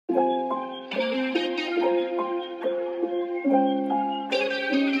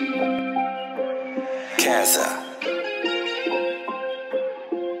Kazza.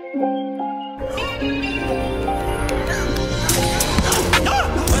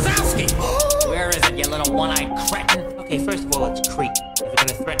 Where is it, you little one-eyed cretin? Okay, first of all, it's creepy. If you're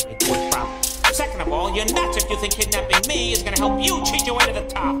gonna threaten me, do it properly. Second of all, you're nuts if you think kidnapping me is gonna help you cheat your way to the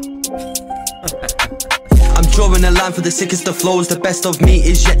top. I'm drawing a line for the sickest of flows. The best of me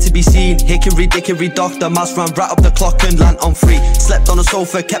is yet to be seen. Hickory dickory dock, the mouse ran right up the clock and land on free. Slept on a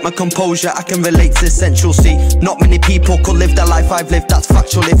sofa, kept my composure, I can relate to Central C. Not many people could live the life I've lived, that's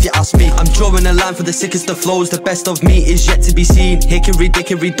factual if you ask me. I'm drawing a line for the sickest of flows. The best of me is yet to be seen. Hickory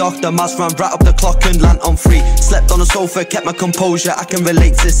dickory dock, the mouse ran right up the clock and land on free. Slept on a sofa, kept my composure, I can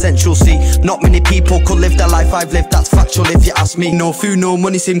relate to Central C. Not many people could live the life I've lived, that's factual if you ask me. No food, no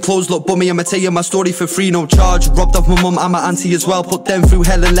money, same clothes, look bummy, I'ma tell you my story for free, no charge. Robbed off my mum and my auntie as well, put them through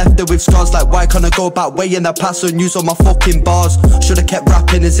hell and left her with scars. Like why can't I go back way in the past and use all my fucking bars? Should've kept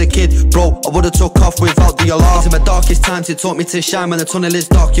rapping as a kid, bro, I would've took off without the alarm. Into my darkest times it taught me to shine. When the tunnel is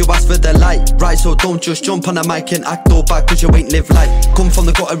dark you ask for the light. Right, so don't just jump on the mic and act all bad cause you ain't live life. Come from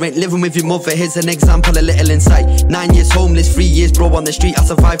the gutter, ain't living with your mother, here's an example, a little insight. 9 years homeless, 3 years bro on the street, I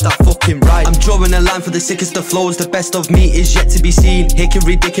survived that fucking ride. I'm drawing a line for the sickest of flows. The best of me is yet to be seen.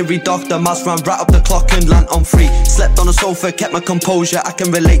 Hickory dickory dock, the mouse ran right up the clock and land on free. Slept on a sofa, kept my composure, I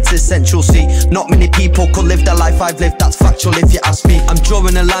can relate to Central C. Not many people could live the life I've lived, that's factual if you ask me. I'm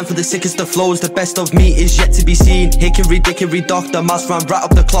drawing a line for the sickest of flows. The best of me is yet to be seen. Hickory dickory dock, the mouse ran right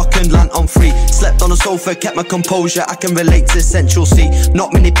up the clock and land on free. Slept on a sofa, kept my composure, I can relate to Central C.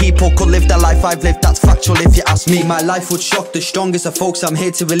 Not many people could live the life I've lived, that's factual if you ask me. My life would shock the strongest of folks, I'm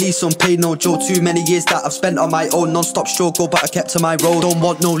here to release some pain, no joke. Too many years that I've spent on my own, non-stop struggle but I kept to my road. Don't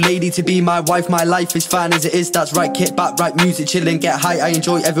want no lady to be my wife, my life is fine as it is, that's right. Kick back, right music, chillin', get high, I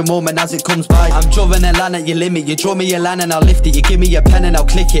enjoy every moment as it comes by. I'm drawing a line at your limit, you draw me a line and I'll lift it. You give me a pen and I'll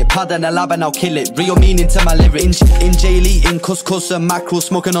click it, pad and a lab and I'll kill it. Real meaning to my lyrics. In jail eating couscous and mackerel,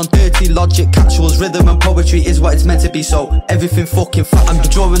 smoking on dirty logic capsules. Rhythm and poetry is what it's meant to be, so everything fucking fat. I'm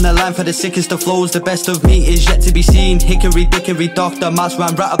drawing a line for the sickest of flows. The best of me is yet to be seen. Hickory dickory dock, the mouse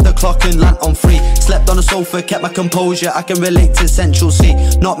ran right up the clock and land on free. Slept on a sofa, kept my composure, I can relate to Central C.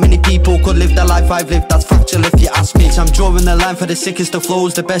 Not many people could live the life I've lived, that's factual if you ask me. I'm drawing a line for the sickest of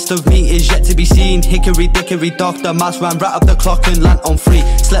flows. The best of me is yet to be seen. Hickory dickory dock, the mouse ran right up the clock and land on free.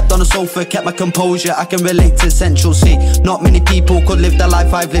 Slept on a sofa, kept my composure, I can relate to Central C. Not many people could live the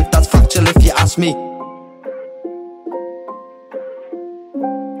life I've lived, that's factual if you ask me.